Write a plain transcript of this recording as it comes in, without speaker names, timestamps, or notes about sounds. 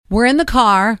We're in the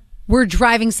car. We're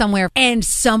driving somewhere and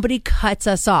somebody cuts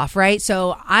us off, right?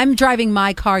 So I'm driving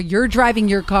my car. You're driving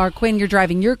your car. Quinn, you're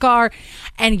driving your car.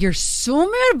 And you're so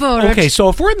mad about it. Okay, so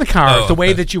if we're in the car the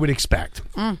way that you would expect.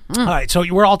 All right, so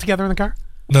we're all together in the car?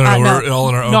 No, we're all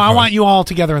in our own No, car. I want you all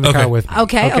together in the car with me.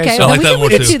 Okay. So I like that more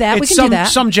we can too. do that. We can do that.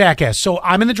 Some jackass. So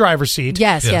I'm in the driver's seat.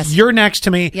 Yes. You're next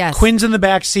to me. Yes. Quinn's in the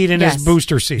back seat in his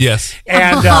booster seat. Yes.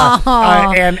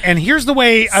 And and here's the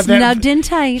way Snugged in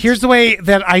tight. Here's the way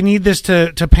that I need this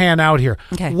to pan out here.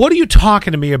 Okay. What are you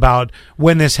talking to me about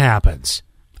when this happens?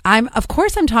 Of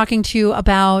course I'm talking to you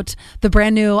about the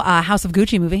brand new House of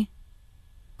Gucci movie.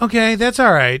 Okay, that's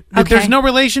all right. Okay. There's no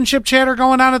relationship chatter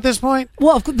going on at this point?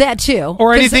 Well, that too.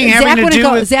 Or anything having to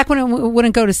do with... Zach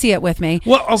wouldn't go to see it with me.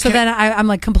 Well, okay. So then I'm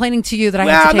like complaining to you that I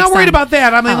have to Well, take I'm not worried some. about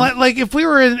that. I mean, like if we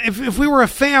were if we were a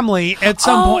family at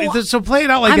some point, so play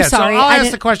it out like I'm that. sorry, So I'll I ask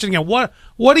didn't- the question again.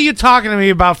 What are you talking to me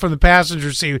about from the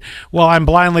passenger seat while I'm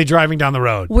blindly driving down the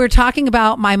road? We're talking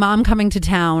about my mom coming to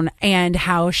town and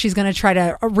how she's going to try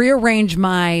to rearrange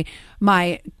my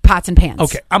pots and pans.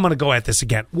 Okay, I'm going to go at this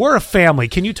again. We're a family.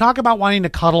 Can you talk about wanting to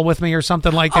cuddle with me or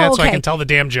something like that so I okay. can tell the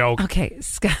damn joke? Okay,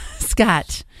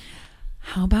 Scott,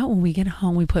 how about when we get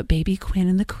home, we put baby Quinn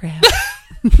in the crib?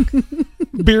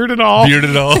 Beard and all. Beard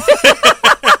and all.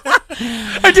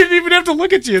 I didn't even have to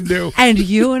look at you and do. And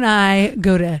you and I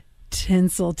go to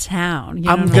Tinseltown. You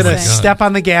know I'm what going to saying? step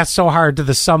on the gas so hard to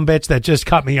the sumbitch that just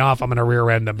cut me off. I'm going to rear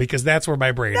end him because that's where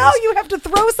my brain No, is. you have to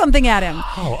throw something at him.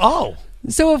 Oh.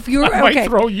 So if you're I might okay,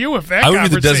 throw you if that I would be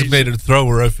the conversation- designated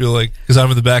thrower, I feel like, because I'm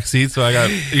in the back seat, so I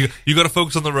got you got to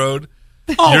focus on the road.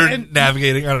 Oh, You're and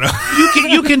navigating. I don't know.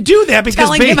 you can do that because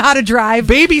telling him how to drive.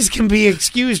 babies can be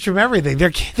excused from everything.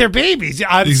 They're babies.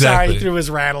 I'm Exactly. sorry, threw his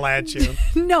rattle at you.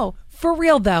 No, for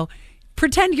real though.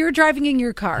 Pretend you're driving in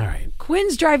your car. All right.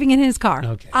 Quinn's driving in his car.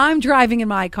 Okay. I'm driving in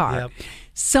my car. Yep.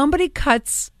 Somebody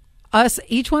cuts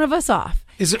each one of us off.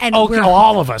 Is it and okay, we're-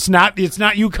 all of us? It's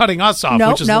not you cutting us off,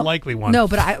 which is the likely one. No,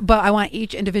 but I want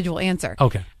each individual answer.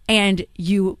 Okay. And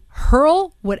you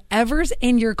hurl whatever's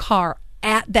in your car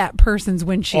at that person's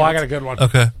windshield. Oh, I got a good one.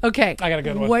 Okay. Okay. I got a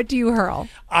good one. What do you hurl?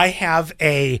 I have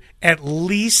a at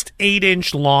least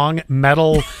 8-inch long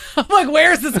metal. I'm like,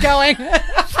 where's this going? You're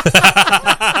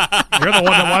the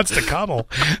one that wants to cuddle.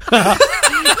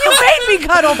 You made me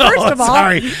cuddle, first of all.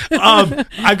 Sorry.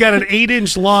 I've got an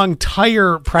 8-inch long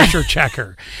tire pressure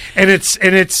checker, and it's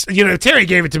Terry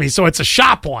gave it to me, so it's a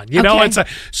shop one. Okay.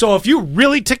 So if you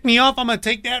really tick me off, I'm gonna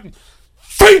take that and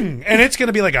fing, and it's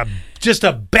gonna be like just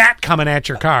a bat coming at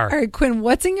your car. All right, Quinn,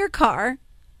 what's in your car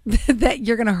that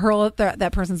you're going to hurl at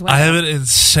that person's window? I have an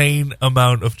insane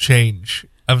amount of change.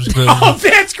 I'm just going Oh,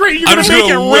 that's great! You're I'm gonna just make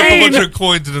going to it whip rain. a bunch of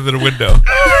coins into the window.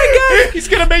 Oh my god! He's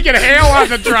gonna make it hail on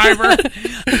the driver.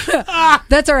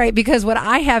 That's all right, because what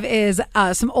I have is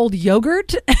some old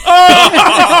yogurt. Oh,